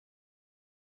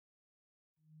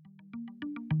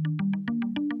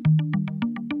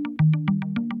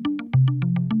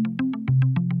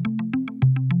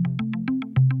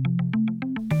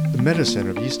medicine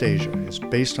of East Asia is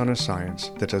based on a science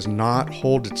that does not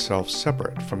hold itself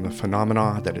separate from the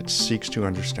phenomena that it seeks to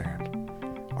understand.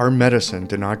 Our medicine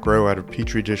did not grow out of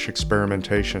petri dish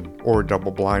experimentation or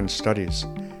double-blind studies.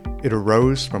 It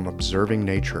arose from observing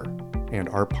nature and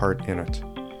our part in it.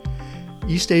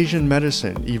 East Asian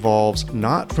medicine evolves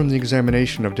not from the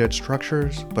examination of dead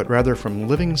structures, but rather from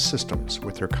living systems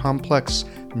with their complex,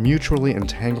 mutually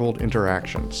entangled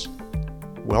interactions.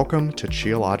 Welcome to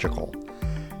Qiological.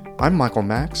 I'm Michael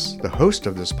Max, the host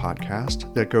of this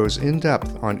podcast that goes in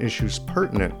depth on issues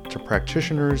pertinent to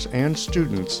practitioners and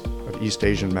students of East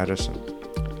Asian medicine.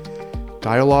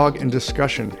 Dialogue and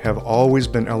discussion have always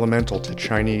been elemental to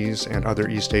Chinese and other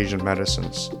East Asian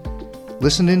medicines.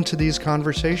 Listen into these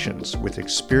conversations with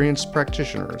experienced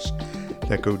practitioners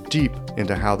that go deep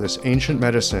into how this ancient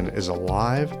medicine is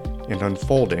alive and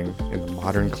unfolding in the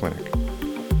modern clinic.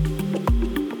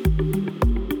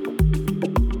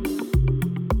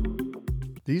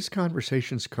 These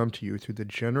conversations come to you through the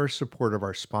generous support of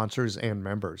our sponsors and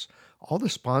members. All the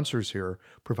sponsors here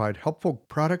provide helpful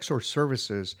products or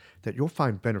services that you'll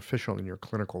find beneficial in your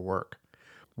clinical work.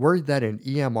 Worried that an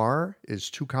EMR is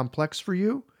too complex for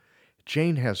you?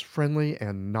 Jane has friendly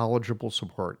and knowledgeable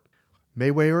support.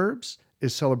 Mayway Herbs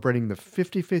is celebrating the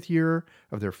 55th year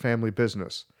of their family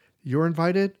business. You're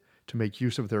invited to make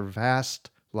use of their vast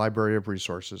library of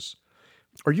resources.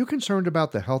 Are you concerned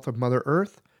about the health of Mother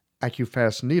Earth?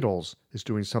 AccuFast Needles is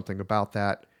doing something about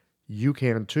that. You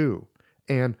can too.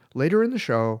 And later in the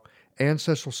show,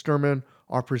 Ancestral Sturman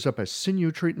offers up a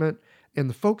sinew treatment, and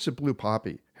the folks at Blue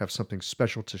Poppy have something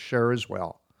special to share as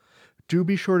well. Do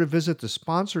be sure to visit the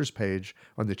sponsors page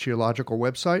on the Qiological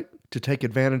website to take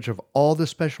advantage of all the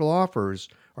special offers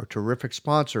our terrific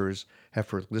sponsors have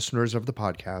for listeners of the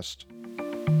podcast.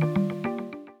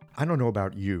 I don't know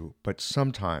about you, but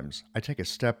sometimes I take a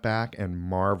step back and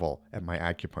marvel at my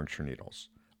acupuncture needles.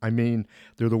 I mean,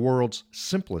 they're the world's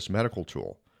simplest medical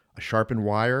tool. A sharpened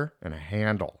wire and a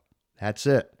handle. That's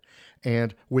it.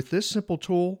 And with this simple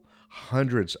tool,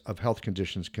 hundreds of health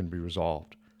conditions can be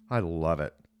resolved. I love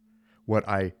it. What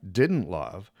I didn't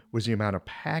love was the amount of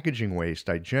packaging waste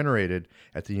I generated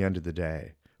at the end of the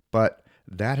day. But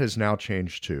that has now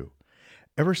changed too.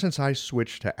 Ever since I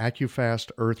switched to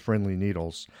AccuFast earth-friendly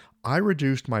needles, I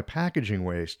reduced my packaging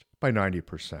waste by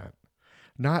 90%.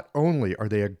 Not only are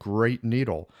they a great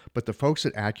needle, but the folks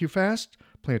at AccuFast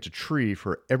plant a tree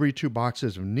for every 2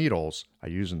 boxes of needles I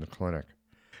use in the clinic.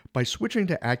 By switching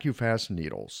to AccuFast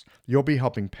needles, you'll be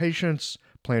helping patients,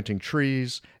 planting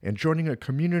trees, and joining a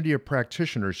community of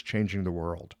practitioners changing the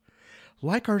world.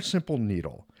 Like our simple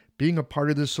needle, being a part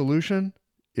of the solution,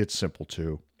 it's simple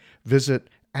too. Visit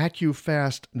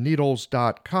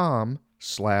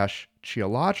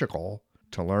AccuFastNeedles.com/Qiological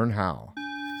to learn how.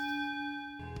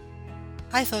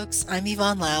 Hi folks, I'm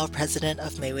Yvonne Lau, president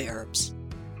of Mayway Herbs.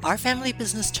 Our family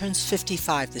business turns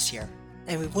 55 this year,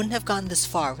 and we wouldn't have gotten this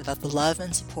far without the love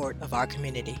and support of our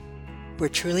community. We're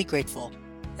truly grateful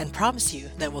and promise you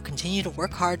that we'll continue to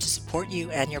work hard to support you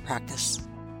and your practice.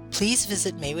 Please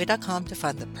visit Mayway.com to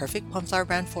find the perfect Plumflower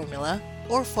brand formula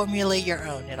or formulate your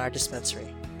own in our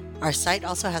dispensary. Our site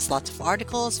also has lots of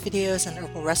articles, videos, and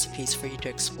herbal recipes for you to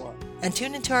explore. And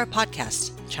tune into our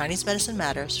podcast, Chinese Medicine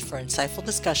Matters, for insightful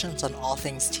discussions on all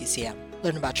things TCM.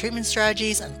 Learn about treatment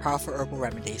strategies and powerful herbal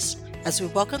remedies. As we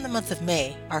welcome the month of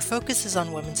May, our focus is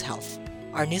on women's health.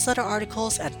 Our newsletter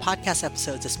articles and podcast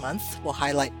episodes this month will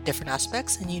highlight different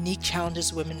aspects and unique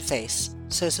challenges women face,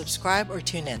 so subscribe or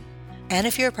tune in. And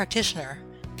if you're a practitioner,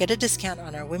 get a discount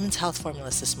on our women's health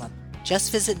formulas this month.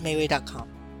 Just visit Mayway.com.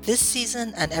 This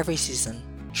season and every season,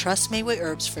 trust Mayway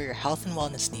Herbs for your health and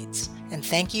wellness needs, and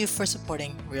thank you for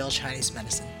supporting real Chinese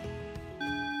medicine.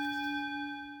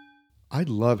 I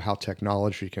love how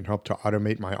technology can help to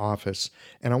automate my office,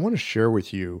 and I want to share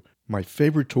with you my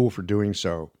favorite tool for doing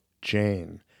so,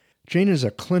 Jane. Jane is a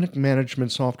clinic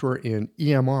management software in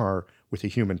EMR with a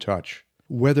human touch.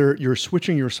 Whether you're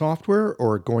switching your software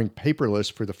or going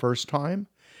paperless for the first time,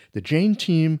 the Jane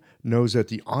team knows that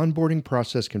the onboarding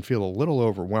process can feel a little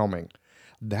overwhelming.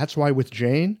 That's why with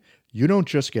Jane, you don't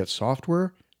just get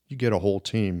software, you get a whole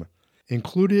team.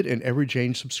 Included in every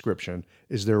Jane subscription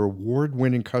is their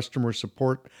award-winning customer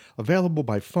support available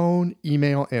by phone,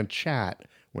 email, and chat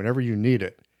whenever you need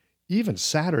it, even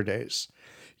Saturdays.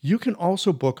 You can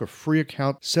also book a free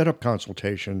account setup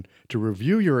consultation to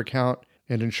review your account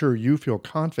and ensure you feel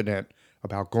confident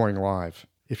about going live.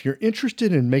 If you're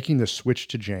interested in making the switch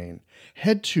to Jane,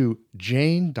 head to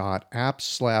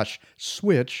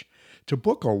jane.app/switch to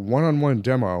book a one-on-one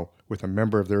demo with a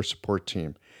member of their support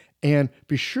team. And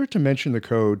be sure to mention the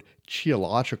code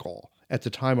Qiological at the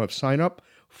time of sign-up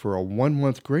for a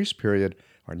 1-month grace period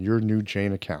on your new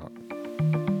Jane account.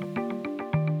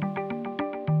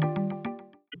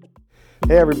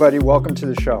 Hey everybody, welcome to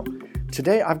the show.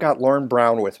 Today I've got Lorne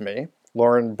Brown with me.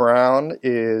 Lorne Brown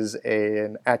is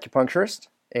an acupuncturist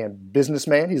and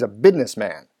businessman. He's a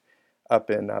businessman up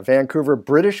in Vancouver,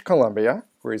 British Columbia,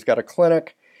 where he's got a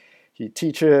clinic. He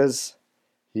teaches.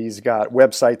 He's got a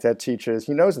website that teaches.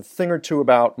 He knows a thing or two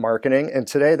about marketing, and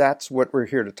today that's what we're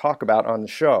here to talk about on the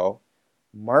show,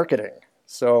 marketing.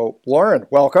 So, Lorne,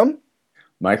 welcome.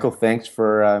 Michael, thanks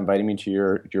for inviting me to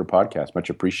your podcast. Much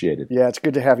appreciated. Yeah, it's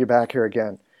good to have you back here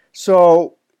again.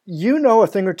 So, you know a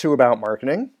thing or two about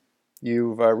marketing.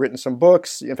 You've written some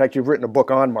books. In fact, you've written a book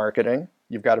on marketing.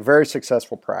 You've got a very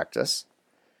successful practice.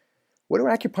 What do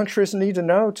acupuncturists need to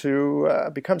know to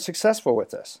become successful with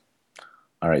this?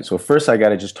 All right. So first, I got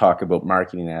to just talk about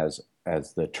marketing as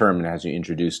the term and as you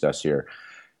introduced us here.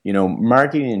 You know,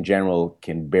 marketing in general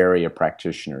can bury a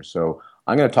practitioner. So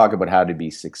I'm going to talk about how to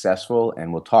be successful,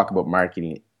 and we'll talk about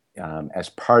marketing as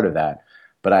part of that.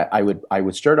 But I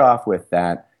would start off with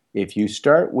that. If you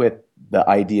start with the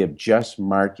idea of just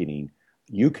marketing,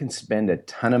 you can spend a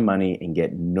ton of money and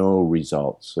get no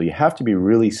results. So you have to be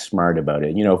really smart about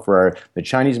it. You know, for the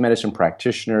Chinese medicine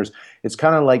practitioners, it's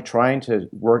kind of like trying to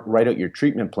write out your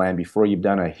treatment plan before you've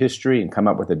done a history and come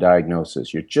up with a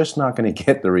diagnosis. You're just not going to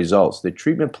get the results. The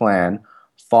treatment plan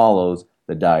follows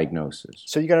the diagnosis.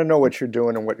 So you got to know what you're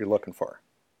doing and what you're looking for.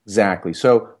 Exactly.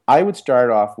 So I would start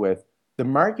off with the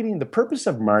marketing. The purpose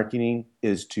of marketing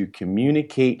is to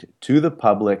communicate to the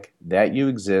public that you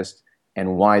exist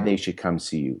and why they should come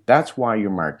see you. That's why you're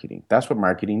marketing. That's what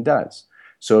marketing does.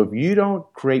 So if you don't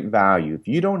create value, if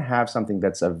you don't have something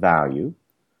that's of value,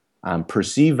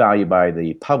 perceived value by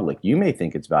the public, you may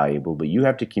think it's valuable, but you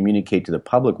have to communicate to the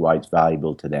public why it's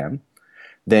valuable to them,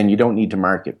 then you don't need to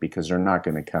market because they're not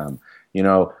going to come. You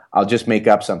know, I'll just make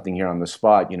up something here on the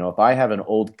spot. You know, if I have an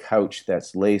old couch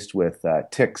that's laced with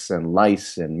ticks and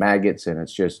lice and maggots and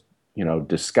it's just, you know,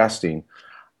 disgusting,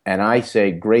 and I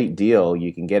say, great deal,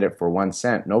 you can get it for 1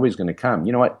 cent, nobody's going to come.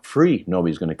 You know what? Free,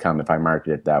 nobody's going to come if I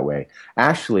market it that way.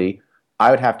 Actually, I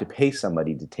would have to pay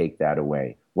somebody to take that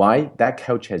away. Why? That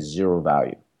couch has zero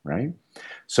value, right?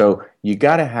 So you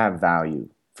got to have value,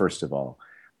 first of all.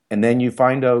 And then you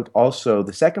find out also,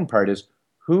 the second part is,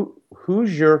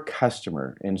 who's your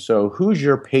customer? And so who's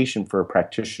your patient for a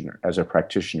practitioner, as a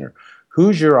practitioner?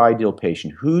 Who's your ideal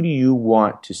patient? Who do you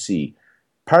want to see?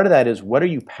 Part of that is, what are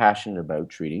you passionate about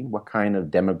treating? What kind of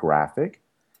demographic?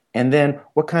 And then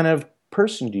what kind of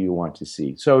person do you want to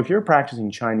see? So if you're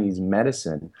practicing Chinese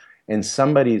medicine and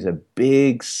somebody's a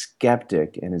big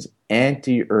skeptic and is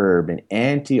anti-herb and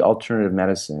anti-alternative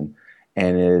medicine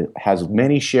and it has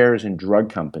many shares in drug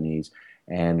companies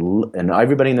and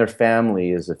everybody in their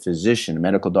family is a physician, a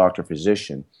medical doctor,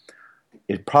 physician,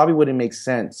 it probably wouldn't make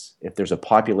sense if there's a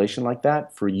population like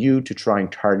that for you to try and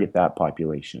target that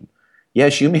population.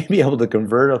 Yes, you may be able to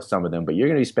convert some of them, but you're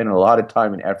going to be spending a lot of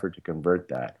time and effort to convert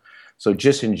that. So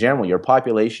just in general, your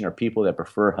population are people that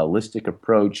prefer a holistic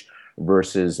approach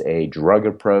versus a drug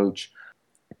approach.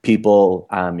 People,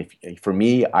 for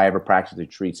me, I have a practice that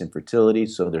treats infertility,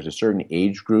 so there's a certain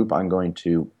age group I'm going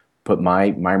to put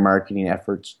my marketing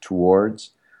efforts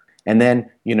towards. And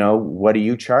then, you know, what do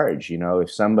you charge? You know,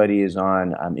 if somebody is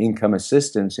on income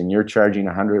assistance and you're charging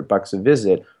 $100 a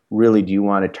visit, really, do you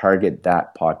want to target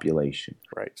that population?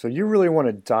 Right. So you really want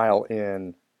to dial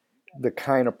in the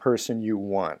kind of person you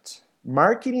want.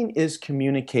 Marketing is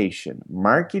communication.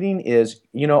 Marketing is,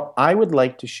 you know, I would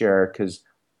like to share, because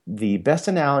the best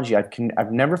analogy,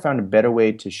 I've never found a better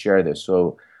way to share this.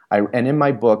 So and in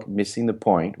my book, Missing the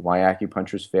Point, Why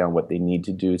Acupuncturists Fail and What They Need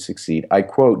to Do to Succeed, I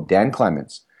quote Dan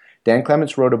Clements. Dan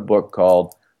Clements wrote a book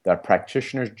called The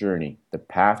Practitioner's Journey, The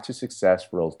Path to Success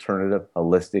for Alternative,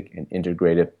 Holistic, and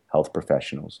Integrative Health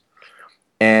Professionals.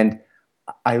 And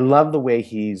I love the way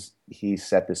he's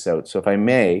set this out. So if I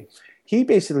may, he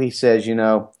basically says, you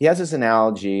know, he has this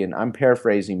analogy, and I'm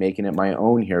paraphrasing, making it my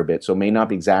own here a bit, so it may not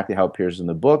be exactly how it appears in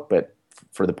the book, but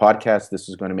for the podcast, this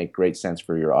is going to make great sense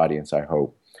for your audience, I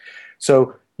hope.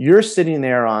 So you're sitting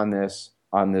there on this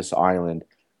island,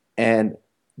 and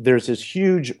there's this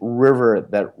huge river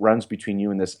that runs between you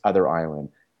and this other island.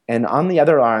 And on the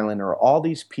other island are all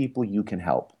these people you can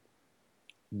help.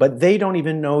 But they don't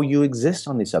even know you exist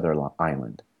on this other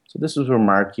island. So this is where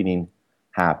marketing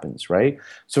happens, right?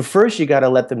 So first you got to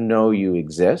let them know you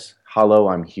exist. Hello,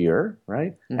 I'm here,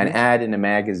 right? Mm-hmm. An ad in a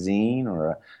magazine,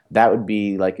 or that would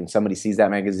be like when somebody sees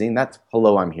that magazine, that's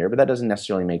hello, I'm here, but that doesn't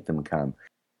necessarily make them come.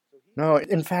 No,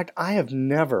 in fact, I have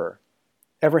never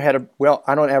ever had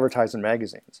I don't advertise in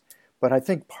magazines, but I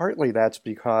think partly that's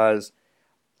because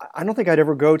I don't think I'd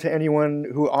ever go to anyone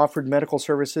who offered medical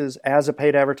services as a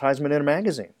paid advertisement in a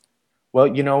magazine. Well,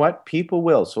 you know what? People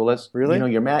will. So let's, Really?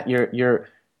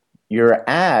 your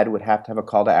ad would have to have a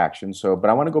call to action. So, but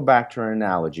I want to go back to our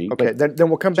analogy. Okay, then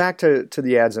we'll come back to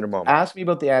the ads in a moment. Ask me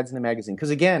about the ads in the magazine. Because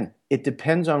again, it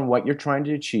depends on what you're trying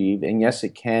to achieve. And yes,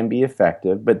 it can be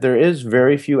effective, but there is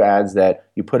very few ads that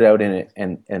you put out in it,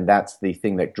 and that's the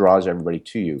thing that draws everybody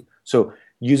to you. So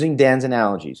using Dan's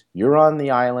analogies, you're on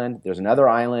the island, there's another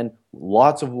island,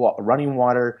 lots of running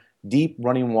water, deep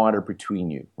running water between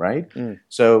you, right?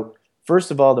 So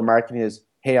first of all, the marketing is,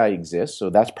 hey, I exist. So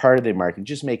that's part of the marketing,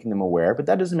 just making them aware, but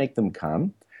that doesn't make them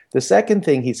come. The second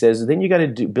thing he says is then you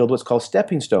got to build what's called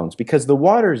stepping stones, because the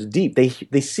water is deep. They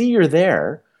see you're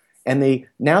there, and they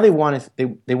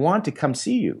want to come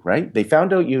see you, right? They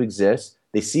found out you exist.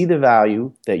 They see the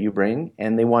value that you bring,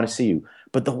 and they want to see you.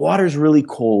 But the water's really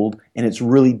cold and it's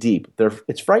really deep.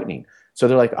 It's frightening. So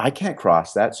they're like, I can't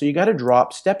cross that. So you got to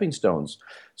drop stepping stones.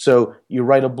 So you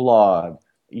write a blog,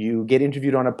 you get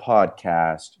interviewed on a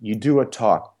podcast, you do a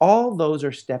talk. All those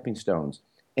are stepping stones.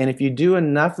 And if you do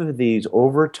enough of these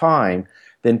over time,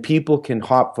 then people can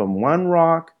hop from one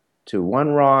rock to one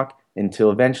rock until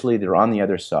eventually they're on the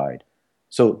other side.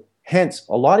 So hence,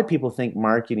 a lot of people think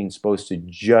marketing is supposed to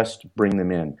just bring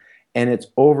them in. And it's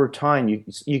over time.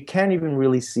 You can't even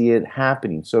really see it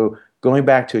happening. So going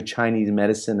back to a Chinese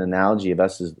medicine analogy of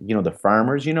us as, the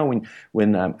farmers,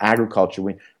 when agriculture,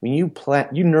 when you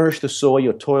plant, you nourish the soil,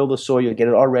 you toil the soil, you get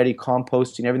it all ready,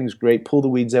 composting, everything's great, pull the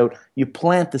weeds out, you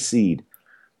plant the seed.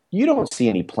 You don't see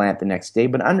any plant the next day,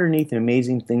 but underneath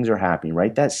amazing things are happening,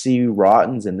 right? That seed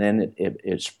rottens and then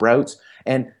it sprouts.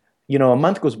 And, a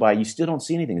month goes by, you still don't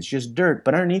see anything. It's just dirt.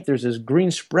 But underneath there's this green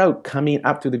sprout coming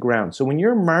up through the ground. So when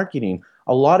you're marketing,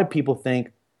 a lot of people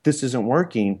think this isn't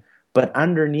working, but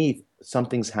underneath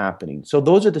something's happening. So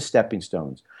those are the stepping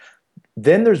stones.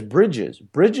 Then there's bridges.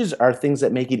 Bridges are things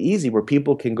that make it easy, where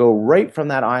people can go right from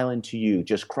that island to you,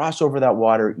 just cross over that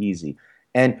water easy.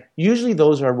 And usually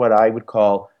those are what I would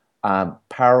call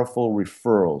powerful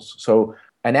referrals. So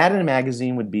an ad in a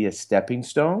magazine would be a stepping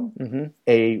stone. Mm-hmm.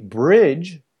 A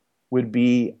bridge would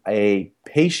be a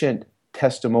patient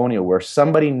testimonial where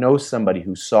somebody knows somebody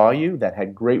who saw you that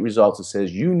had great results that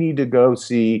says, you need to go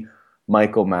see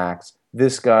Michael Max.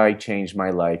 This guy changed my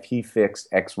life. He fixed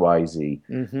X, Y, Z.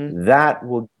 Mm-hmm. That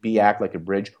will act like a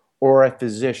bridge. Or a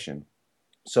physician.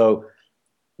 So,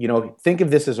 think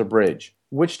of this as a bridge.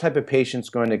 Which type of patient's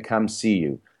going to come see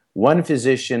you? One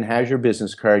physician has your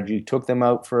business card. You took them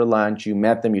out for lunch. You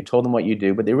met them. You told them what you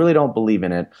do, but they really don't believe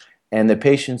in it. And the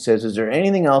patient says, is there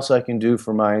anything else I can do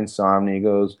for my insomnia? He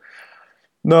goes,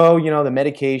 no, the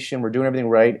medication, we're doing everything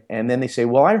right. And then they say,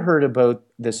 well, I heard about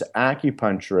this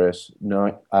acupuncturist,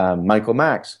 Michael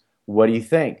Max. What do you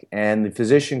think? And the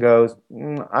physician goes,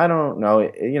 I don't know.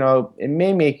 It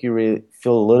may make you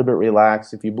feel a little bit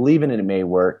relaxed. If you believe in it, it may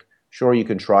work. Sure, you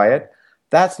can try it.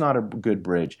 That's not a good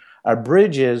bridge. A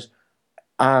bridge is,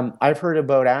 I've heard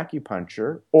about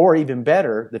acupuncture, or even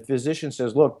better, the physician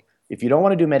says, look, if you don't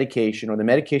want to do medication or the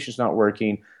medication's not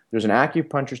working, there's an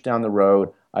acupuncturist down the road.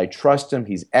 I trust him.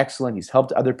 He's excellent. He's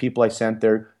helped other people I sent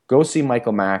there. Go see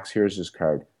Michael Max. Here's his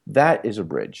card. That is a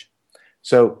bridge.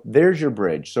 So there's your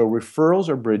bridge. So referrals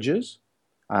are bridges,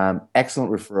 excellent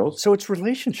referrals. So it's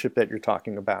relationship that you're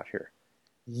talking about here.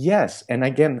 Yes. And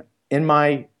again, I'm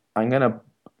going to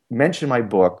mention my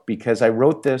book because I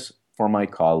wrote this for my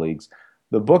colleagues.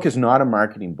 The book is not a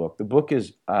marketing book. The book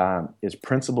is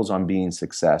Principles on Being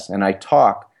Success. And I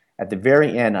talk, at the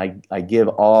very end, I give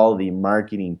all the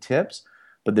marketing tips.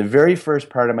 But the very first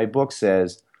part of my book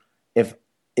says,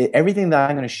 everything that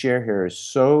I'm going to share here is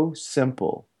so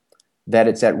simple that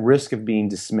it's at risk of being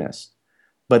dismissed.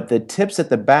 But the tips at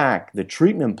the back, the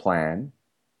treatment plan,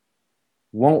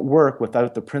 won't work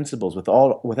without the principles,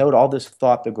 without all this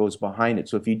thought that goes behind it.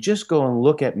 So if you just go and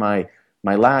look at my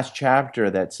last chapter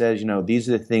that says, these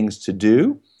are the things to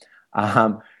do,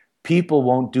 people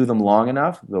won't do them long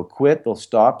enough. They'll quit, they'll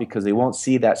stop because they won't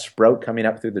see that sprout coming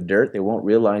up through the dirt. They won't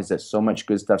realize that so much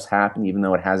good stuff's happened even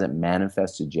though it hasn't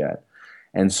manifested yet.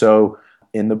 And so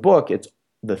in the book, it's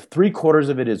the 3/4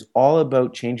 of it is all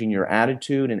about changing your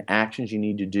attitude and actions you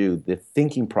need to do, the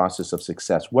thinking process of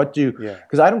success.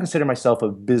 Because I don't consider myself a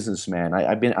businessman.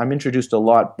 I'm introduced a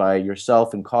lot by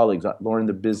yourself and colleagues, Lorne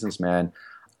the businessman.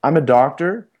 I'm a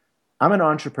doctor. I'm an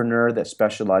entrepreneur that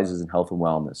specializes in health and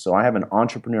wellness. So I have an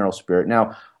entrepreneurial spirit.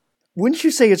 Now, wouldn't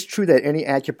you say it's true that any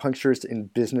acupuncturist in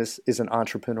business is an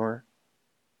entrepreneur?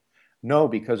 No,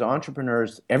 because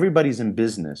entrepreneurs, everybody's in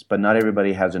business, but not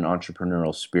everybody has an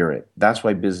entrepreneurial spirit. That's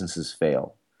why businesses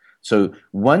fail. So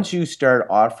once you start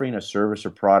offering a service or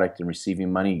product and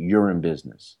receiving money, you're in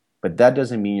business. but that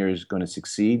doesn't mean you're going to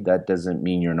succeed. That doesn't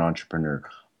mean you're an entrepreneur.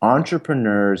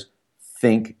 Entrepreneurs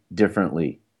think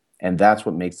differently, and that's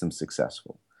what makes them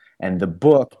successful. And the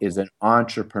book is an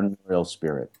entrepreneurial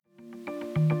spirit.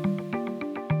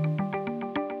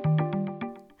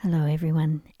 Hello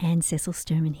everyone, Anne Cecil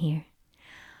Sturman here.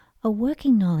 A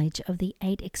working knowledge of the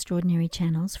 8 extraordinary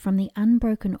channels from the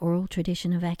unbroken oral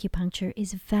tradition of acupuncture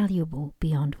is valuable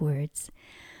beyond words.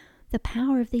 The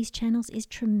power of these channels is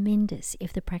tremendous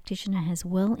if the practitioner has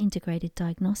well integrated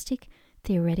diagnostic,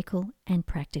 theoretical and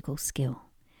practical skill.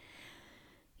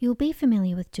 You'll be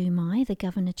familiar with Dumai, the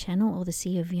governor channel, or the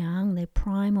Sea of Yang, the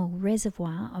primal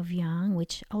reservoir of Yang,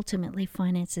 which ultimately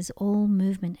finances all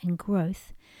movement and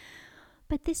growth.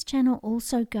 But this channel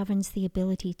also governs the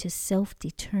ability to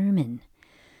self-determine.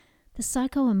 The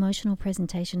psycho-emotional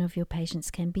presentation of your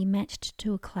patients can be matched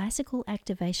to a classical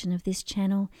activation of this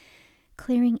channel,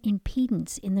 clearing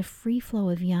impedance in the free flow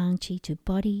of Yang Qi to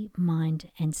body, mind,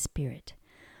 and spirit.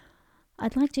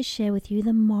 I'd like to share with you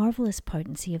the marvelous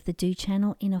potency of the Du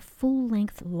channel in a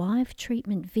full-length live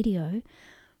treatment video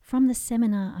from the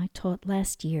seminar I taught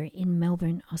last year in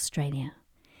Melbourne, Australia.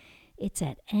 It's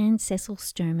at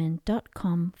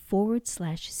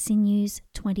annececilsturman.com/sinews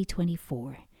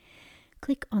 2024.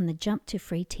 Click on the Jump to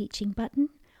Free Teaching button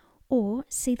or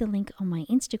see the link on my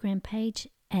Instagram page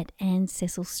at Anne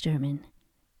Cecil Sturman.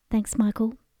 Thanks,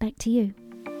 Michael. Back to you.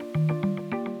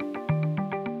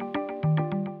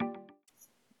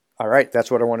 All right,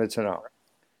 that's what I wanted to know.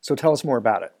 So tell us more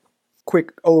about it.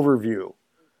 Quick overview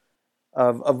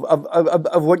of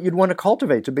what you'd want to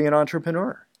cultivate to be an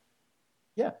entrepreneur.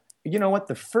 Yeah. You know what?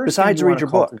 The first Besides thing you read your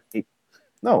want to book. cultivate,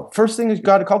 no, first thing you've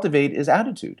got to cultivate is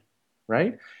attitude,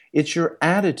 right? It's your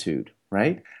attitude,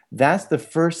 right? That's the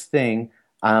first thing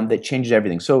that changes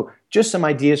everything. So just some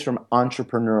ideas from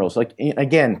entrepreneurials. Like,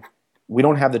 again, we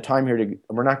don't have the time here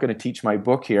we're not going to teach my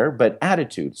book here, but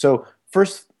attitude. So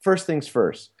first things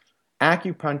first.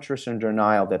 Acupuncturists are in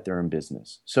denial that they're in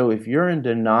business. So if you're in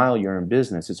denial you're in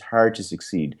business, it's hard to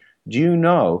succeed. Do you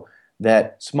know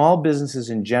that small businesses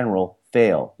in general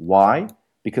fail? Why?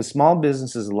 Because small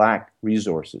businesses lack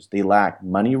resources. They lack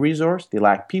money resource, they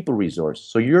lack people resource.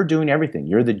 So you're doing everything.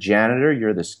 You're the janitor,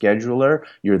 you're the scheduler,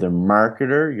 you're the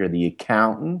marketer, you're the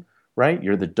accountant, right?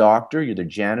 You're the doctor, you're the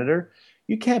janitor.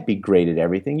 You can't be great at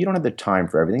everything. You don't have the time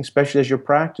for everything, especially as your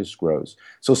practice grows.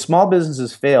 So small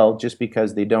businesses fail just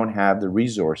because they don't have the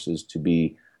resources to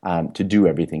do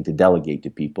everything, to delegate to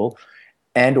people,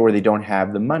 and or they don't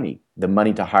have the money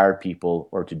to hire people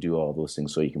or to do all those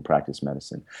things so you can practice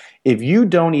medicine. If you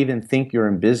don't even think you're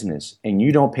in business and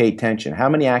you don't pay attention, how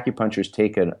many acupuncturists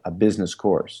take a business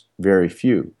course? Very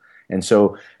few. And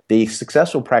so the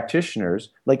successful practitioners,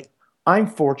 like I'm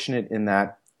fortunate in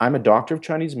that I'm a doctor of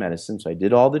Chinese medicine, so I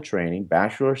did all the training,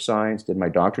 Bachelor of Science, did my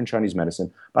doctorate in Chinese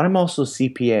medicine, but I'm also a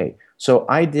CPA. So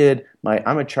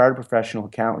I'm a chartered professional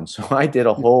accountant, so I did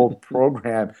a whole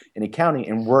program in accounting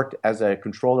and worked as a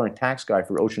controller and tax guy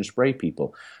for Ocean Spray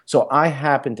people. So I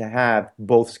happen to have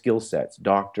both skill sets,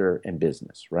 doctor and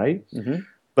business, right? Mm-hmm.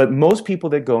 But most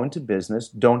people that go into business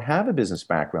don't have a business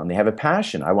background. They have a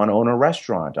passion. I want to own a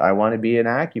restaurant. I want to be an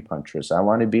acupuncturist. I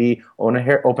want to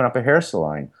open up a hair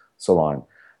salon.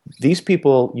 These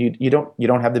people, you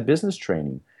don't have the business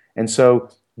training. And so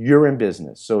you're in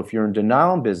business. So if you're in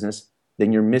denial in business,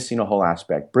 then you're missing a whole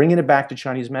aspect. Bringing it back to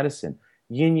Chinese medicine,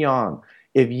 yin yang.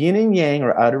 If yin and yang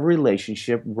are out of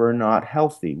relationship, we're not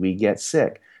healthy. We get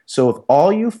sick. So if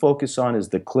all you focus on is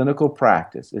the clinical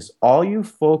practice, if all you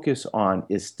focus on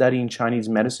is studying Chinese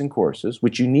medicine courses,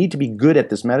 which you need to be good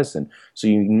at this medicine, so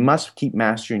you must keep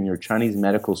mastering your Chinese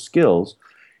medical skills,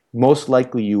 most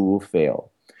likely you will fail.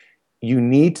 You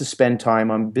need to spend time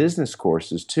on business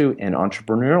courses too and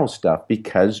entrepreneurial stuff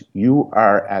because you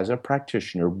are, as a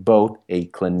practitioner, both a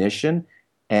clinician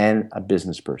and a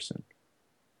business person.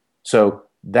 So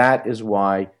that is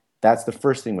why that's the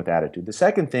first thing with attitude. The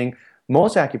second thing,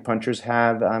 most acupuncturists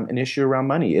have an issue around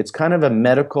money. It's kind of a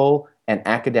medical and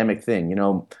academic thing. You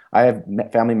know, I have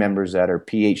family members that are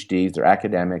PhDs, they're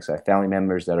academics. I have family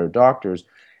members that are doctors,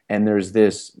 and there's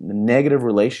this negative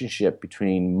relationship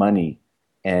between money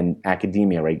and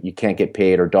academia, right? You can't get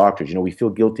paid, or doctors. You know, we feel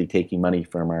guilty taking money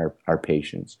from our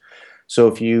patients. So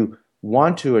if you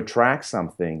want to attract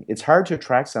something, it's hard to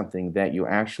attract something that you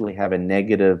actually have a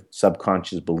negative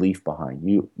subconscious belief behind.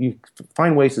 You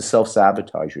find ways to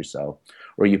self-sabotage yourself,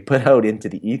 or you put out into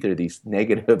the ether these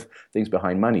negative things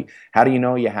behind money. How do you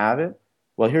know you have it?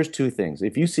 Well, here's two things.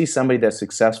 If you see somebody that's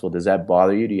successful, does that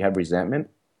bother you? Do you have resentment?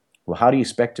 Well, how do you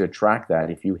expect to attract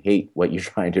that if you hate what you're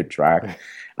trying to attract?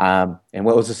 And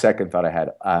what was the second thought I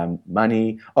had?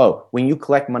 Money. Oh, when you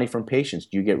collect money from patients,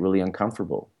 do you get really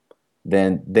uncomfortable?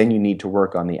 then you need to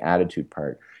work on the attitude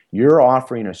part. You're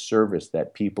offering a service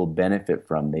that people benefit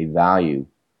from, they value.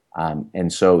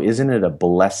 And so isn't it a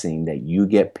blessing that you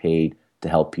get paid to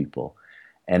help people?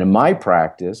 And in my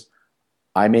practice,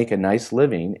 I make a nice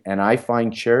living and I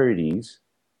find charities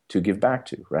to give back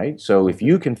to, right? So if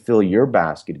you can fill your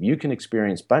basket, if you can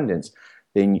experience abundance,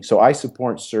 then so I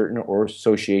support certain or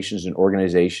associations and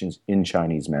organizations in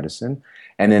Chinese medicine.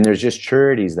 And then there's just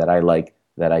charities that I like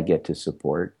that I get to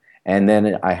support. And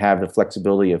then I have the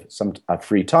flexibility of some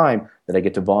free time that I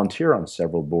get to volunteer on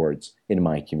several boards in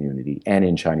my community and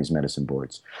in Chinese medicine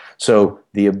boards. So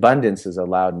the abundance has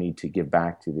allowed me to give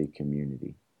back to the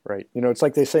community. Right. You know, it's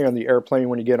like they say on the airplane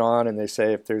when you get on and they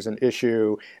say if there's an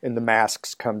issue and the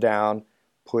masks come down,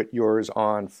 put yours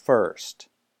on first.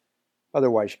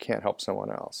 Otherwise, you can't help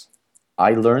someone else.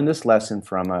 I learned this lesson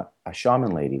from a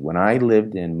shaman lady. When I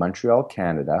lived in Montreal,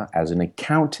 Canada, as an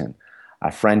accountant,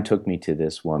 a friend took me to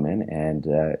this woman and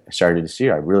started to see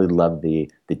her. I really loved the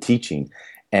teaching.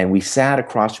 And we sat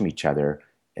across from each other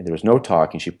and there was no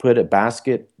talking. She put a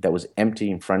basket that was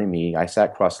empty in front of me. I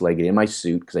sat cross-legged in my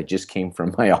suit because I just came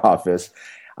from my office.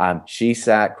 She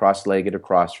sat cross-legged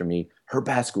across from me. Her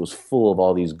basket was full of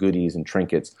all these goodies and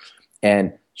trinkets.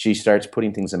 And she starts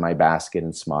putting things in my basket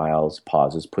and smiles,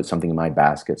 pauses, put something in my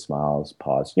basket, smiles,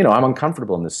 pause. You know, I'm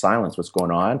uncomfortable in this silence. What's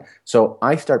going on? So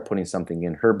I start putting something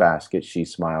in her basket. She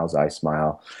smiles, I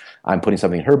smile. I'm putting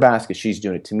something in her basket. She's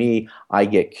doing it to me. I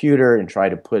get cuter and try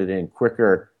to put it in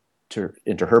quicker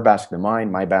into her basket than mine.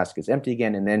 My basket's empty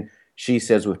again. And then she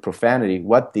says with profanity,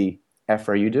 "What the F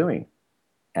are you doing?"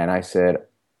 And I said,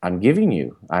 "I'm giving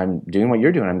you. I'm doing what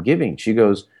you're doing. I'm giving." She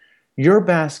goes, "Your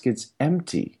basket's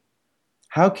empty.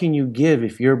 How can you give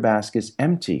if your basket's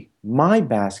empty? My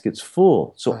basket's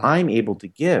full, so I'm able to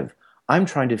give. I'm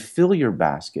trying to fill your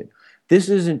basket. This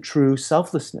isn't true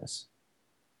selflessness.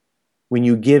 When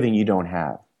you give and you don't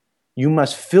have. You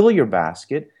must fill your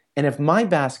basket. And if my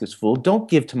basket's full, don't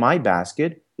give to my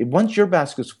basket. Once your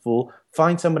basket's full,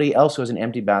 find somebody else who has an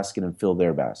empty basket and fill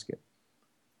their basket."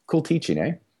 Cool teaching,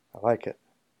 eh? I like it.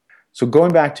 So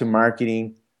going back to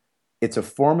marketing, it's a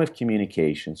form of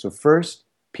communication. So first,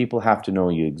 people have to know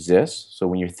you exist. So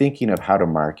when you're thinking of how to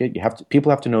market, people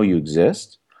have to know you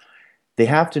exist. They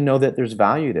have to know that there's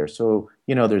value there. So,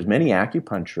 you know, there's many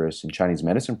acupuncturists and Chinese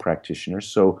medicine practitioners.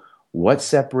 So what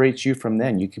separates you from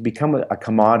them? You can become a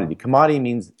commodity. Commodity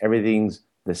means everything's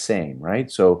the same,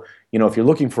 right? So, you know, if you're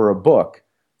looking for a book,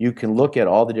 you can look at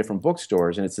all the different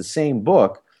bookstores and it's the same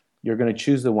book. You're going to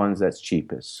choose the ones that's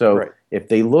cheapest. So if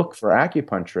they look for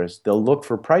acupuncturists, they'll look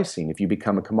for pricing if you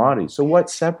become a commodity. So what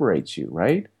separates you,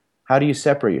 right? How do you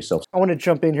separate yourself? I want to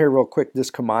jump in here real quick, this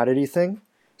commodity thing.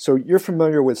 So you're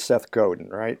familiar with Seth Godin,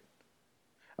 right?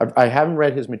 I haven't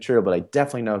read his material, but I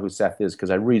definitely know who Seth is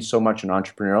because I read so much in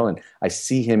entrepreneurial and I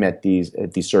see him at these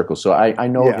circles. So I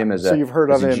know him as you've heard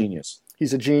of him. Genius.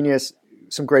 He's a genius,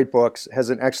 some great books,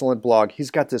 has an excellent blog. He's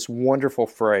got this wonderful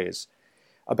phrase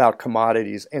about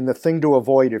commodities. And the thing to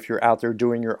avoid if you're out there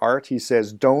doing your art, he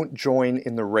says, don't join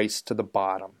in the race to the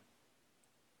bottom.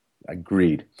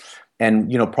 Agreed.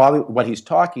 And, you know, probably what he's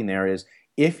talking there is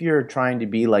if you're trying to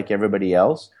be like everybody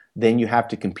else, then you have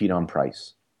to compete on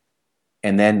price.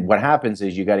 And then what happens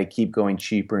is you got to keep going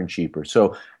cheaper and cheaper.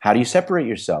 So how do you separate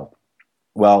yourself?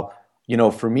 Well, you know,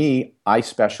 for me, I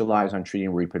specialize on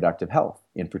treating reproductive health,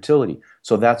 infertility.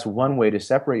 So that's one way to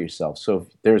separate yourself. So if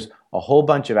there's a whole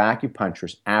bunch of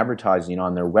acupuncturists advertising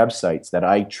on their websites that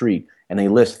I treat, and they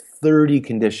list 30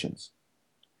 conditions.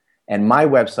 And my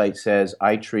website says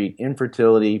I treat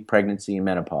infertility, pregnancy, and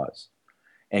menopause.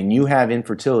 And you have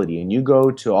infertility, and you go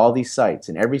to all these sites,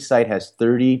 and every site has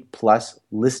 30 plus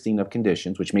listing of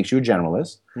conditions, which makes you a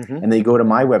generalist. And they go to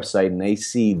my website and they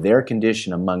see their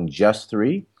condition among just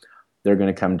 3, they're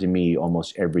going to come to me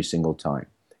almost every single time.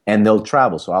 And they'll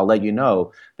travel. So I'll let you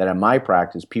know that in my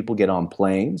practice, people get on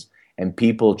planes and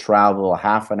people travel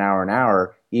half an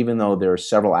hour, even though there are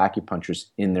several acupuncturists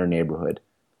in their neighborhood.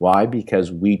 Why?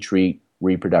 Because we treat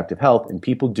reproductive health, and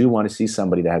people do want to see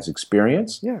somebody that has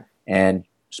experience and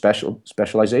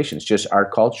specialization. It's just our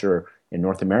culture in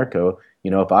North America.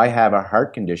 You know, if I have a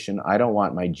heart condition, I don't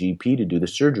want my GP to do the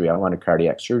surgery. I want a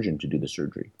cardiac surgeon to do the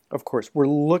surgery. Of course, we're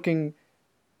looking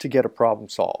to get a problem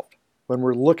solved. When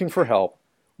we're looking for help,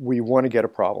 we want to get a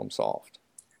problem solved.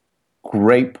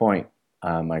 Great point,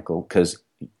 Michael, because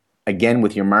again,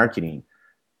 with your marketing,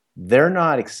 they're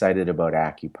not excited about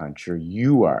acupuncture.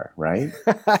 You are, right?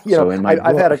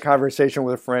 I've had a conversation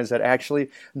with friends that actually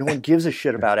no one gives a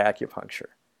shit about acupuncture.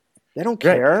 They don't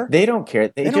care. Right. They don't care.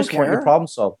 They just want your problem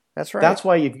solved. That's right. That's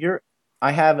why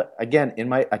I have, again,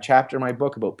 in a chapter in my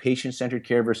book about patient-centered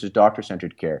care versus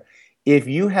doctor-centered care. If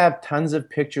you have tons of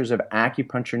pictures of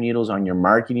acupuncture needles on your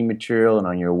marketing material and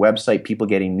on your website, people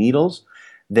getting needles,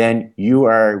 then you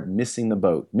are missing the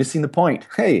boat, missing the point.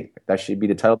 Hey, that should be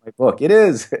the title of my book. It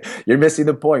is. You're missing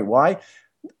the point. Why?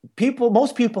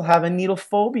 Most people have a needle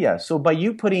phobia. So by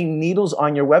you putting needles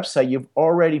on your website, you've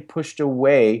already pushed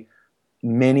away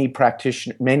many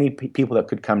people that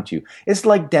could come to you. It's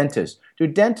like dentists. Do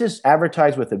dentists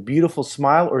advertise with a beautiful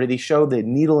smile, or do they show the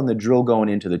needle and the drill going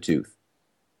into the tooth?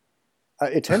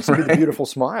 It tends to be the beautiful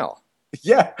smile.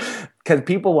 Yeah, because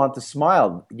people want the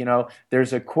smile.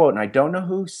 There's a quote, and I don't know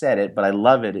who said it, but I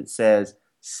love it. It says,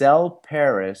 "Sell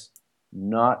Paris,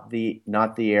 not the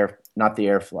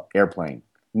airplane."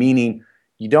 Meaning,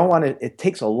 you don't want to. It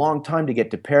takes a long time to get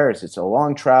to Paris. It's a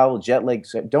long travel, jet lag.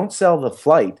 So don't sell the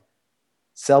flight.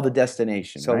 Sell the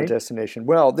destination. Sell right? the destination.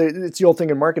 Well, it's the old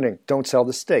thing in marketing. Don't sell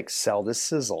the steak. Sell the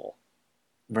sizzle.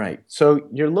 Right. So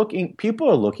people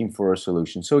are looking for a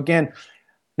solution. So again,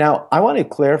 now I want to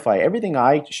clarify everything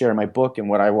I share in my book and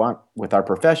what I want with our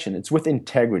profession. It's with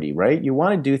integrity, right? You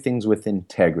want to do things with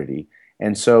integrity.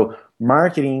 And so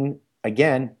marketing,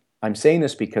 again, I'm saying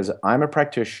this because I'm a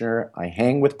practitioner. I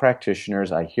hang with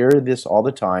practitioners. I hear this all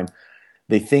the time.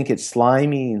 They think it's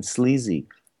slimy and sleazy.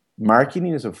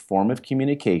 Marketing is a form of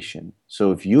communication.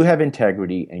 So if you have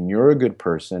integrity and you're a good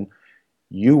person,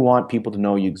 you want people to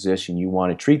know you exist and you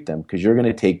want to treat them because you're going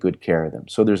to take good care of them.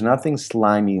 So there's nothing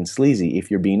slimy and sleazy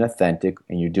if you're being authentic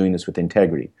and you're doing this with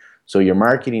integrity. So your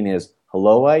marketing is,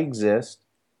 hello, I exist.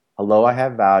 Hello, I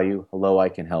have value. Hello, I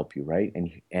can help you, right?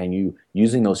 And you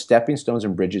using those stepping stones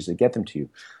and bridges to get them to you.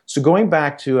 So going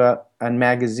back to a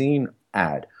magazine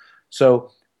ad. So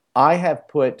I have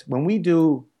put, when we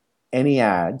do any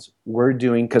ads, we're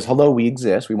doing, because hello, we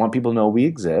exist. We want people to know we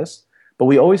exist. But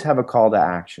we always have a call to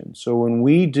action. So when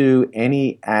we do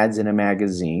any ads in a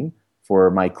magazine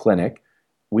for my clinic,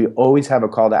 we always have a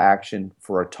call to action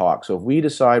for a talk. So if we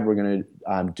decide we're going to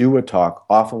do a talk,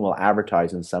 often we'll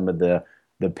advertise in some of the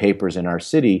papers in our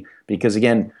city because,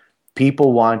 again,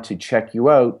 people want to check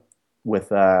you out with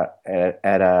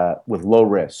low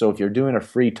risk. So if you're doing a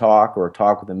free talk or a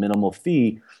talk with a minimal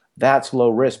fee, that's low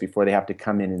risk before they have to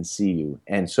come in and see you.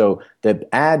 And so the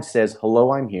ad says,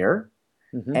 hello, I'm here.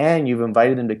 Mm-hmm. And you've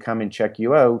invited them to come and check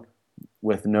you out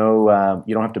with no,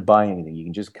 you don't have to buy anything. You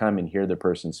can just come and hear the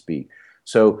person speak.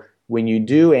 So when you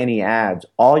do any ads,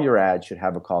 all your ads should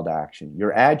have a call to action.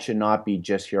 Your ad should not be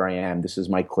just, here I am, this is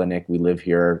my clinic, we live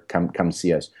here, come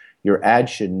see us. Your ad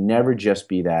should never just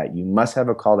be that. You must have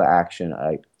a call to action.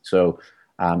 So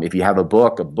if you have a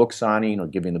book signing or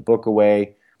giving the book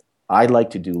away, I like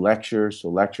to do lectures, so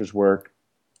lectures work.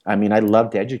 I mean, I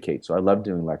love to educate, so I love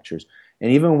doing lectures.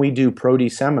 And even when we do Pro-D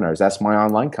seminars, that's my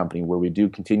online company where we do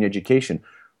continuing education,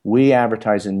 we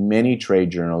advertise in many trade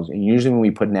journals. And usually when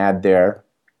we put an ad there,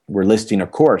 we're listing a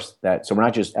course. So we're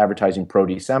not just advertising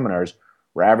Pro-D seminars,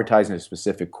 we're advertising a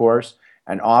specific course.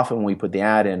 And often when we put the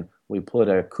ad in, we put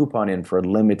a coupon in for a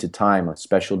limited time, a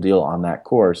special deal on that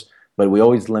course. But we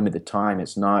always limit the time.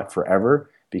 It's not forever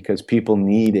because people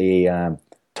need a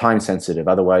time sensitive.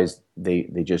 Otherwise, they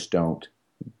just don't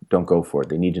go for it.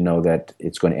 They need to know that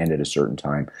it's going to end at a certain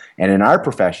time. And in our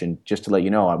profession, just to let you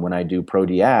know, when I do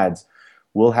Pro-D ads,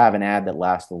 we'll have an ad that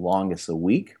lasts the longest a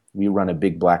week. We run a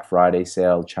big Black Friday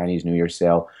sale, Chinese New Year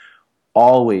sale.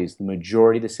 Always, the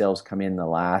majority of the sales come in the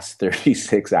last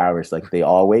 36 hours. Like they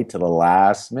all wait till the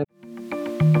last minute.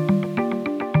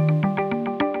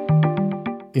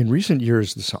 In recent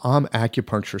years, the Sa'am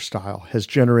acupuncture style has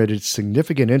generated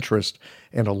significant interest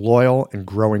and a loyal and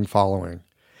growing following.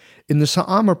 In the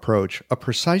Sa'am approach, a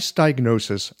precise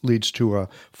diagnosis leads to a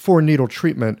 4-needle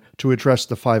treatment to address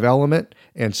the 5-element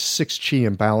and 6 qi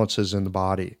imbalances in the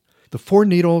body. The 4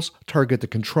 needles target the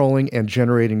controlling and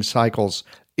generating cycles.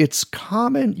 It's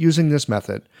common using this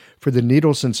method for the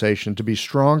needle sensation to be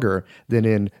stronger than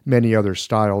in many other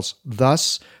styles.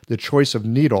 Thus, the choice of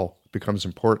needle becomes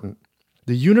important.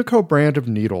 The Unico brand of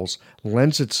needles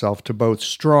lends itself to both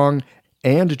strong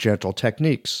and gentle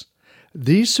techniques.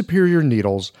 These superior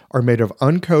needles are made of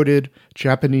uncoated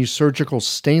Japanese surgical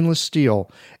stainless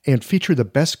steel and feature the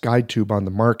best guide tube on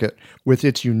the market with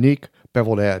its unique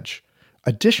beveled edge.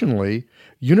 Additionally,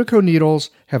 Unico needles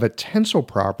have a tensile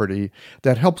property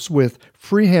that helps with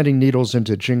freehanding needles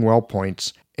into Jingwell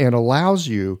points and allows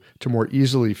you to more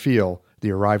easily feel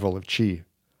the arrival of qi.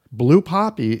 Blue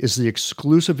Poppy is the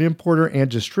exclusive importer and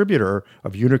distributor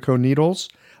of Unico needles.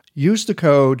 Use the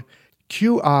code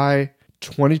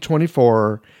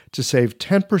QI2024 to save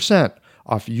 10%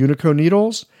 off Unico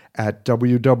needles at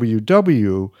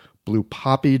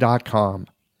www.bluepoppy.com.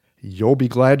 You'll be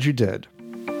glad you did.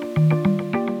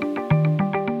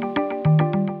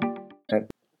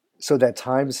 So that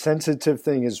time-sensitive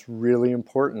thing is really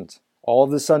important. All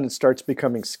of a sudden, it starts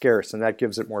becoming scarce, and that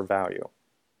gives it more value.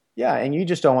 Yeah, and you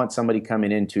just don't want somebody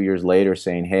coming in 2 years later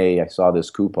saying, hey, I saw this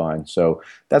coupon. So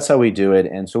that's how we do it.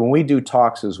 And so when we do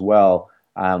talks as well,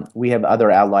 we have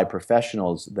other allied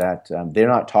professionals that they're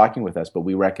not talking with us, but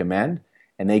we recommend,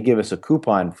 and they give us a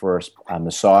coupon for a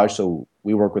massage. So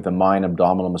we work with a mind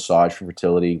abdominal massage for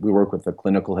fertility. We work with a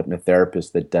clinical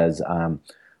hypnotherapist that does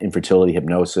infertility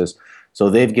hypnosis. So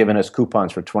they've given us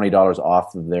coupons for $20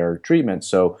 off of their treatment.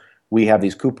 So we have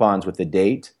these coupons with the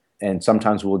date, and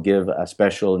sometimes we'll give a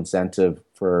special incentive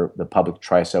for the public to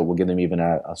try us out. We'll give them even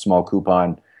a small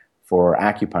coupon for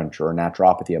acupuncture or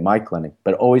naturopathy at my clinic,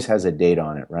 but it always has a date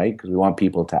on it, right? Because we want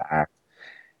people to act.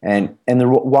 And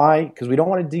why? Because we don't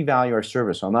want to devalue our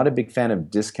service. So I'm not a big fan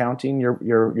of discounting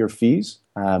your fees.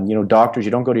 Doctors,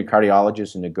 you don't go to your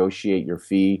cardiologist and negotiate your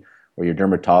fee, or your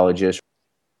dermatologist.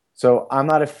 So I'm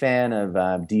not a fan of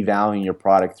devaluing your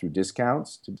product through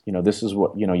discounts. This is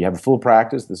what, you have a full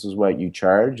practice, this is what you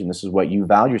charge, and this is what you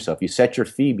value yourself. You set your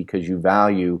fee because you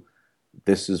value,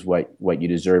 this is what you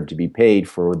deserve to be paid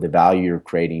for the value you're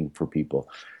creating for people.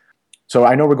 So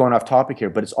I know we're going off topic here,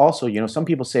 but it's also, some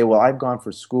people say, well, I've gone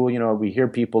for school. We hear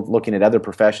people looking at other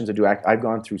professions that do act. I've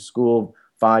gone through school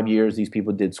 5 years. These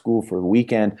people did school for a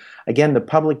weekend. Again, the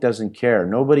public doesn't care.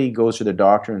 Nobody goes to the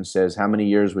doctor and says, how many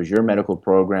years was your medical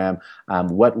program?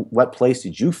 What place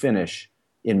did you finish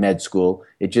in med school?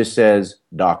 It just says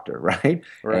doctor, right?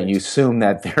 And you assume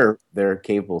that they're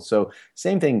capable. So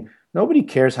same thing. Nobody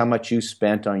cares how much you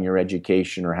spent on your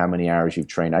education or how many hours you've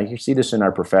trained. I see this in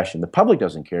our profession. The public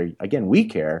doesn't care. Again, we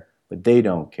care, but they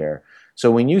don't care.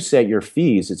 So when you set your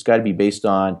fees, it's got to be based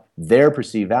on their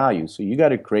perceived value. So you got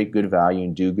to create good value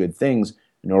and do good things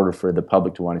in order for the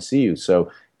public to want to see you. So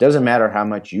it doesn't matter how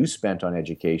much you spent on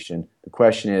education. The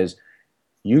question is,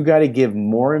 you got to give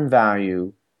more in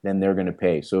value than they're going to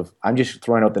pay. So if I'm just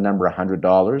throwing out the number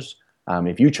 $100,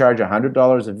 if you charge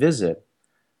 $100 a visit,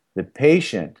 the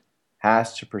patient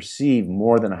has to perceive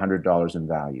more than $100 in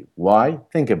value. Why?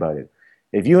 Think about it.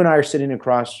 If you and I are sitting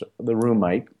across the room,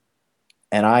 Mike,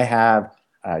 and I have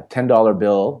a $10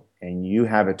 bill and you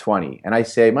have a 20, and I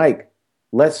say, Mike,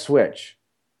 let's switch.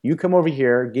 You come over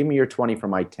here, give me your 20 for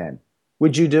my 10.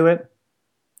 Would you do it?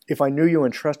 If I knew you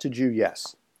and trusted you,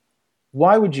 yes.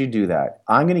 Why would you do that?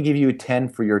 I'm going to give you a 10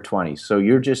 for your 20, so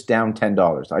you're just down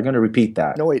 $10. I'm going to repeat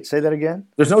that. No, wait, say that again?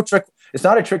 There's no trick. It's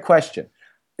not a trick question.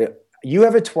 You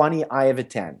have a 20, I have a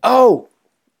 10. Oh,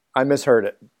 I misheard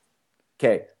it.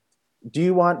 Okay. Do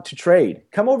you want to trade?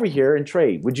 Come over here and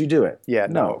trade. Would you do it? Yeah,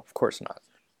 no, of course not.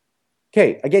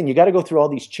 Okay, again, you got to go through all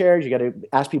these chairs. You got to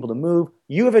ask people to move.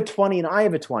 You have a 20 and I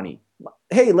have a 20.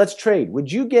 Hey, let's trade.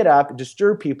 Would you get up,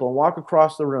 disturb people, and walk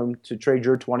across the room to trade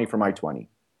your 20 for my 20?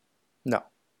 No.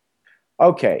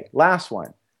 Okay, last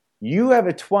one. You have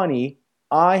a 20,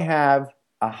 I have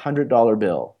a $100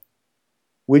 bill.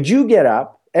 Would you get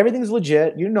up? Everything's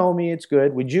legit. You know me. It's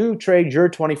good. Would you trade your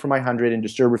 20 for my 100 and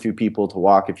disturb a few people to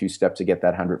walk a few steps to get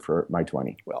that 100 for my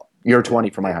 20? Well, your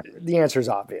 20 for my 100. The answer is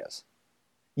obvious.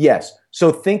 Yes.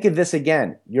 So think of this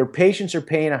again. Your patients are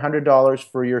paying $100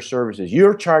 for your services.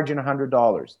 You're charging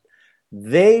 $100.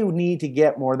 They need to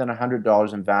get more than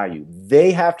 $100 in value.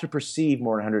 They have to perceive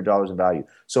more than $100 in value.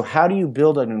 So how do you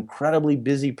build an incredibly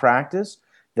busy practice?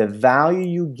 The value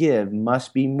you give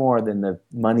must be more than the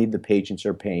money the patients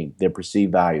are paying, their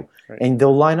perceived value. Right. And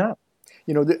they'll line up.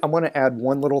 I want to add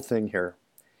one little thing here.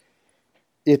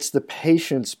 It's the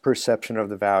patient's perception of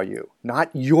the value, not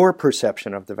your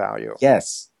perception of the value.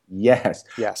 Yes.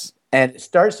 And it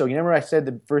starts, so you remember I said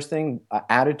the first thing,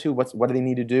 attitude, what do they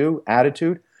need to do?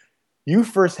 Attitude. You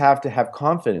first have to have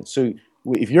confidence. So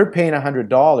if you're paying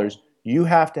 $100, you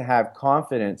have to have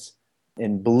confidence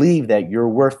and believe that you're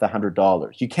worth the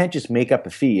 $100. You can't just make up a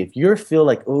fee. If you feel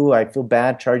like, oh, I feel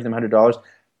bad charging them $100,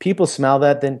 people smell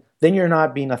that, then you're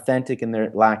not being authentic and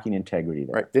they're lacking integrity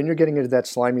there. Right. Then you're getting into that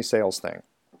slimy sales thing.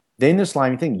 Then the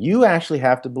slimy thing, you actually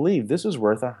have to believe this is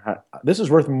worth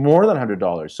more than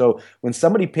 $100. So when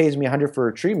somebody pays me $100 for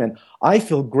a treatment, I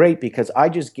feel great because I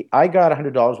got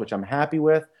 $100, which I'm happy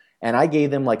with, and I gave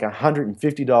them like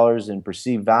 $150 in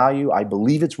perceived value. I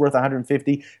believe it's worth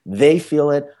 $150. They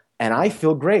feel it. And I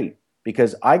feel great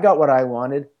because I got what I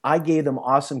wanted. I gave them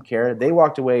awesome care. They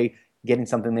walked away getting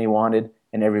something they wanted,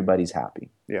 and everybody's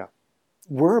happy. Yeah.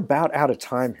 We're about out of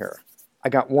time here. I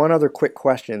got one other quick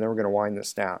question, and then we're going to wind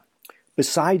this down.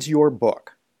 Besides your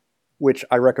book, which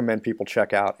I recommend people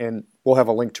check out, and we'll have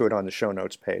a link to it on the show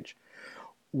notes page,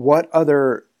 what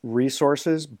other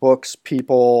resources, books,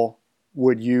 people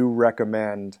would you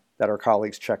recommend that our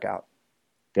colleagues check out?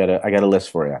 I got a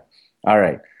list for you. All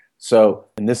right. So,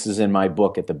 and this is in my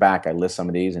book at the back. I list some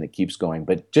of these and it keeps going.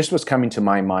 But just what's coming to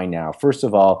my mind now. First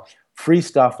of all, free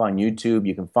stuff on YouTube.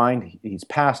 You can find, he's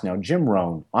passed now, Jim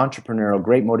Rohn, entrepreneurial,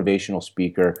 great motivational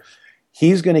speaker.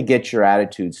 He's going to get your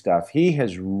attitude stuff. He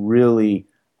has really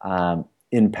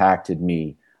impacted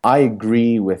me. I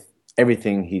agree with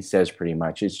everything he says pretty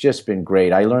much. It's just been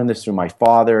great. I learned this through my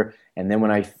father. And then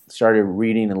when I started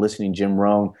reading and listening to Jim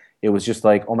Rohn, it was just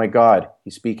like, oh my God,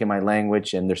 he's speaking my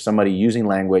language, and there's somebody using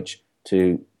language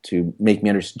to make me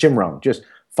understand. Jim Rohn, just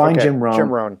find Jim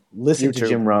Rohn, listen to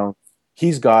Jim Rohn.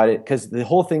 He's got it, because the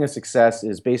whole thing of success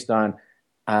is based on,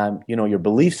 your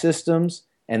belief systems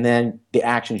and then the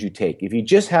actions you take. If you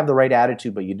just have the right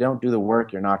attitude but you don't do the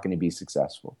work, you're not going to be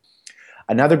successful.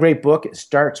 Another great book, It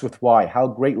Starts With Why: How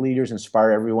Great Leaders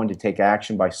Inspire Everyone to Take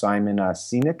Action by Simon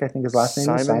Sinek, I think his last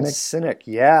name is. Simon Sinek,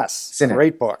 yes. Sinek.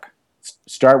 Great book.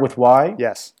 Start With Why.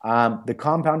 Yes. The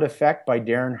Compound Effect by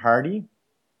Darren Hardy.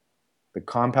 The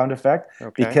Compound Effect.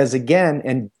 Okay. Because again,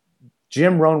 and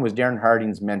Jim Rohn was Darren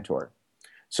Hardy's mentor.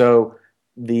 So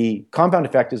the Compound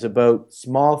Effect is about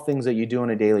small things that you do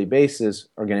on a daily basis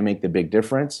are going to make the big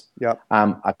difference. Yep.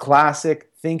 A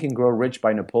classic, Think and Grow Rich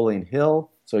by Napoleon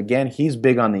Hill. So again, he's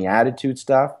big on the attitude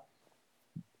stuff.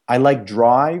 I like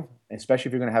Drive, especially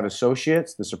if you're going to have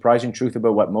associates. The Surprising Truth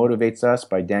About What Motivates Us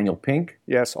by Daniel Pink.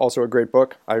 Yes, also a great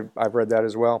book. I've read that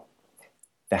as well.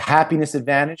 The Happiness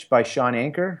Advantage by Sean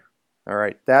Anker. All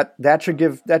right, that should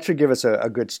give us a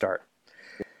good start.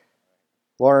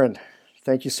 Lorne,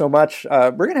 thank you so much.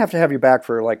 We're going to have you back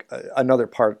for like another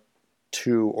part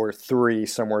 2 or 3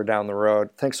 somewhere down the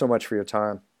road. Thanks so much for your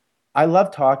time. I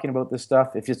love talking about this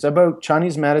stuff. If it's about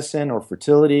Chinese medicine or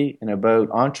fertility and about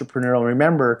entrepreneurial,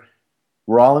 remember,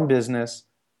 we're all in business.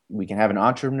 We can have an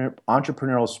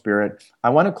entrepreneurial spirit. I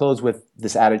want to close with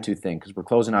this attitude thing, because we're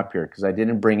closing up here, because I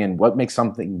didn't bring in what makes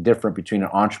something different between an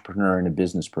entrepreneur and a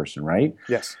business person, right?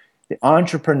 Yes. The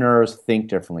entrepreneurs think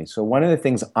differently. So one of the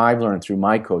things I've learned through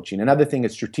my coaching, another thing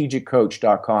is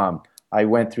strategiccoach.com. I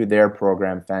went through their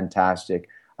program, fantastic.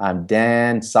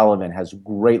 Dan Sullivan has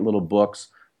great little books.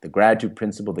 The Gratitude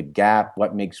Principle, The Gap,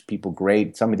 What Makes People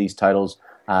Great, some of these titles.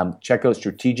 Check out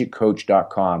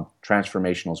strategiccoach.com,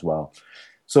 transformational as well.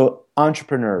 So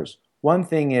entrepreneurs, one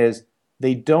thing is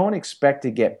they don't expect to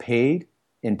get paid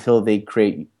until they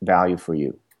create value for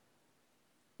you.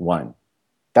 One.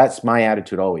 That's my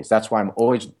attitude always. That's why I'm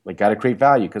always like, got to create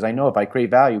value, because I know if I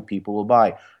create value, people will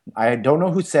buy. I don't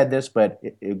know who said this, but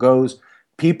it goes,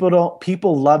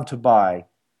 people love to buy,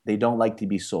 they don't like to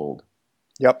be sold.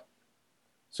 Yep.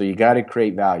 So you got to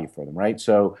create value for them, right?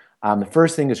 So the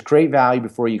first thing is create value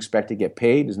before you expect to get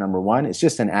paid is number one. It's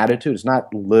just an attitude. It's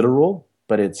not literal,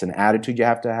 but it's an attitude you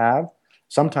have to have.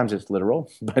 Sometimes it's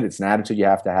literal, but it's an attitude you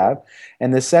have to have.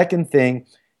 And the second thing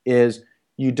is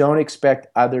you don't expect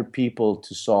other people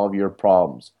to solve your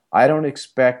problems. I don't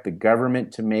expect the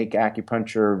government to make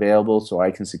acupuncture available so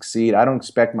I can succeed. I don't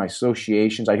expect my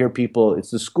associations. I hear people,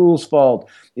 it's the school's fault.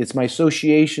 It's my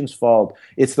association's fault.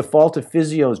 It's the fault of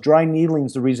physios. Dry needling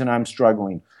is the reason I'm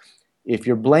struggling. If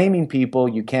you're blaming people,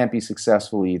 you can't be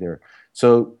successful either.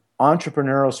 So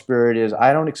entrepreneurial spirit is,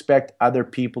 I don't expect other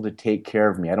people to take care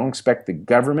of me. I don't expect the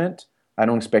government. I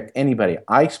don't expect anybody.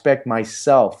 I expect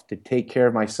myself to take care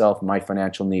of myself and my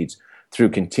financial needs through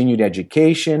continued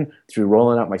education, through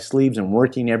rolling up my sleeves and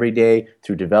working every day,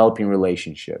 through developing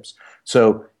relationships.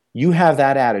 So you have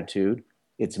that attitude.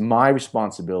 It's my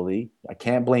responsibility. I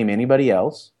can't blame anybody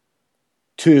else.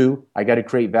 2, I got to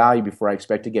create value before I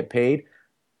expect to get paid.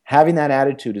 Having that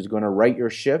attitude is going to right your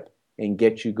ship and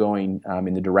get you going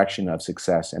in the direction of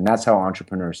success. And that's how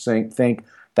entrepreneurs think.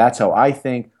 That's how I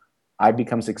think. I've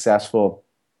become successful.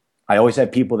 I always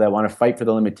have people that want to fight for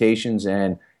the limitations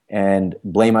and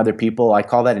blame other people. I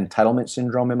call that entitlement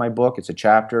syndrome in my book. It's a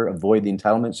chapter, Avoid the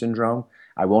Entitlement Syndrome.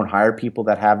 I won't hire people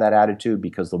that have that attitude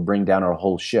because they'll bring down our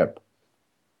whole ship.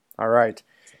 All right.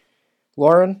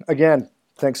 Lorne, again,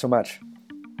 thanks so much.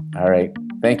 All right.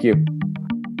 Thank you.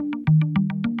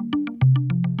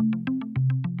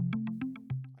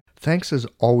 Thanks as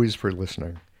always for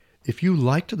listening. If you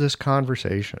liked this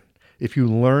conversation, if you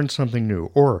learned something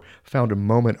new or found a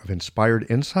moment of inspired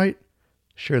insight,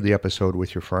 share the episode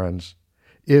with your friends.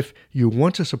 If you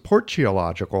want to support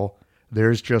Qiological,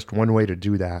 there's just one way to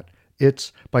do that.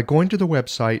 It's by going to the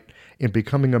website and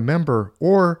becoming a member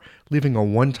or leaving a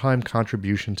one-time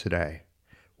contribution today.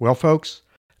 Well, folks,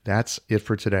 that's it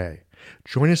for today.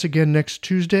 Join us again next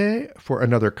Tuesday for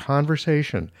another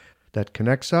conversation that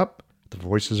connects up the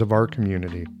voices of our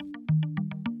community.